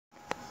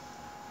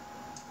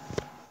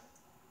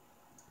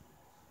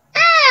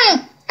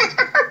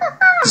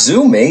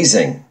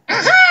Zoomazing.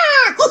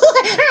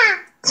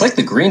 Click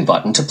the green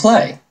button to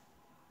play.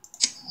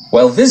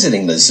 While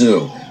visiting the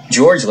zoo,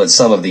 George let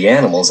some of the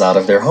animals out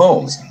of their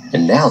homes,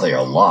 and now they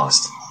are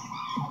lost.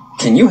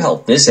 Can you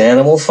help this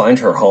animal find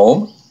her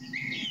home?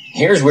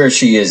 Here's where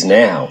she is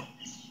now.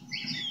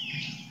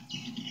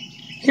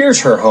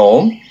 Here's her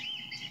home.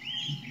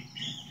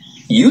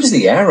 Use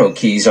the arrow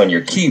keys on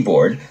your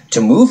keyboard to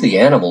move the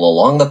animal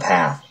along the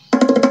path.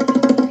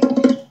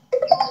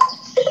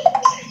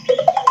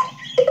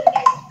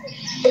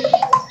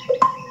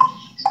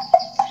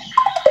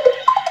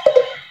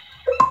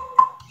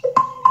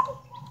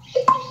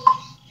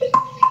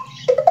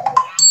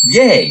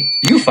 Yay!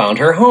 You found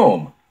her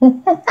home.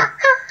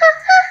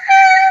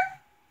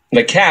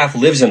 The calf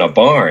lives in a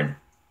barn.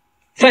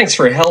 Thanks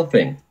for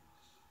helping.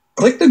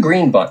 Click the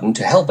green button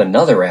to help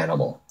another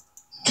animal.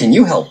 Can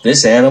you help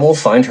this animal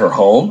find her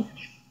home?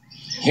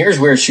 Here's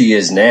where she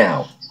is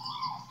now.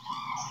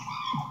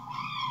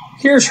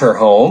 Here's her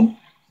home.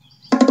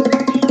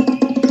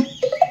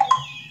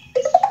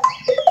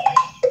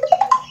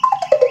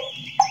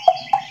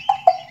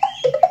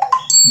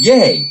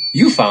 Yay!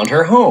 You found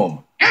her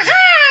home.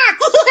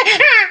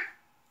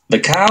 The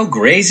cow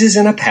grazes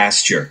in a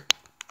pasture.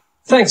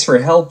 Thanks for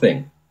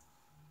helping.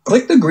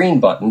 Click the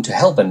green button to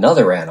help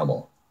another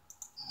animal.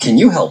 Can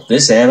you help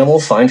this animal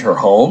find her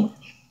home?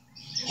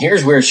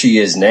 Here's where she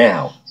is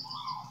now.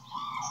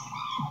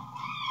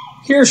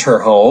 Here's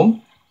her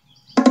home.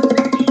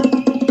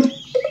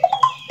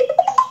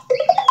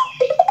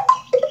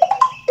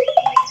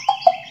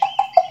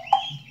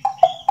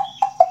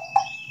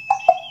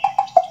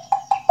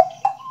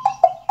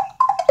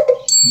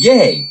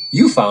 Yay!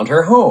 You found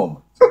her home.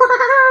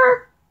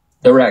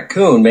 The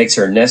raccoon makes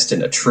her nest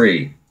in a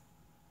tree.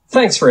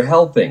 Thanks for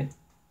helping.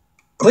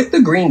 Click the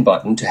green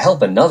button to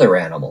help another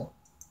animal.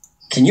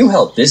 Can you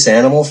help this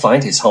animal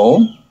find his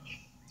home?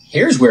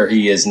 Here's where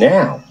he is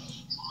now.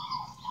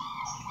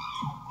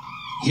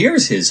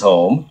 Here's his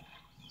home.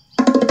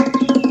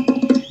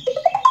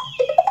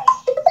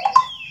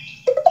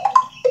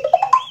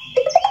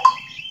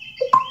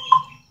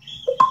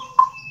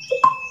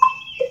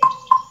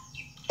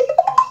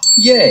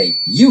 Yay!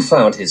 You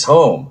found his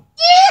home.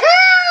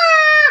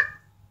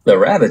 The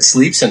rabbit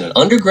sleeps in an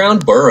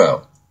underground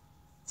burrow.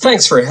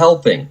 Thanks for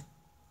helping.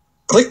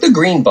 Click the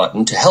green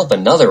button to help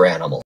another animal.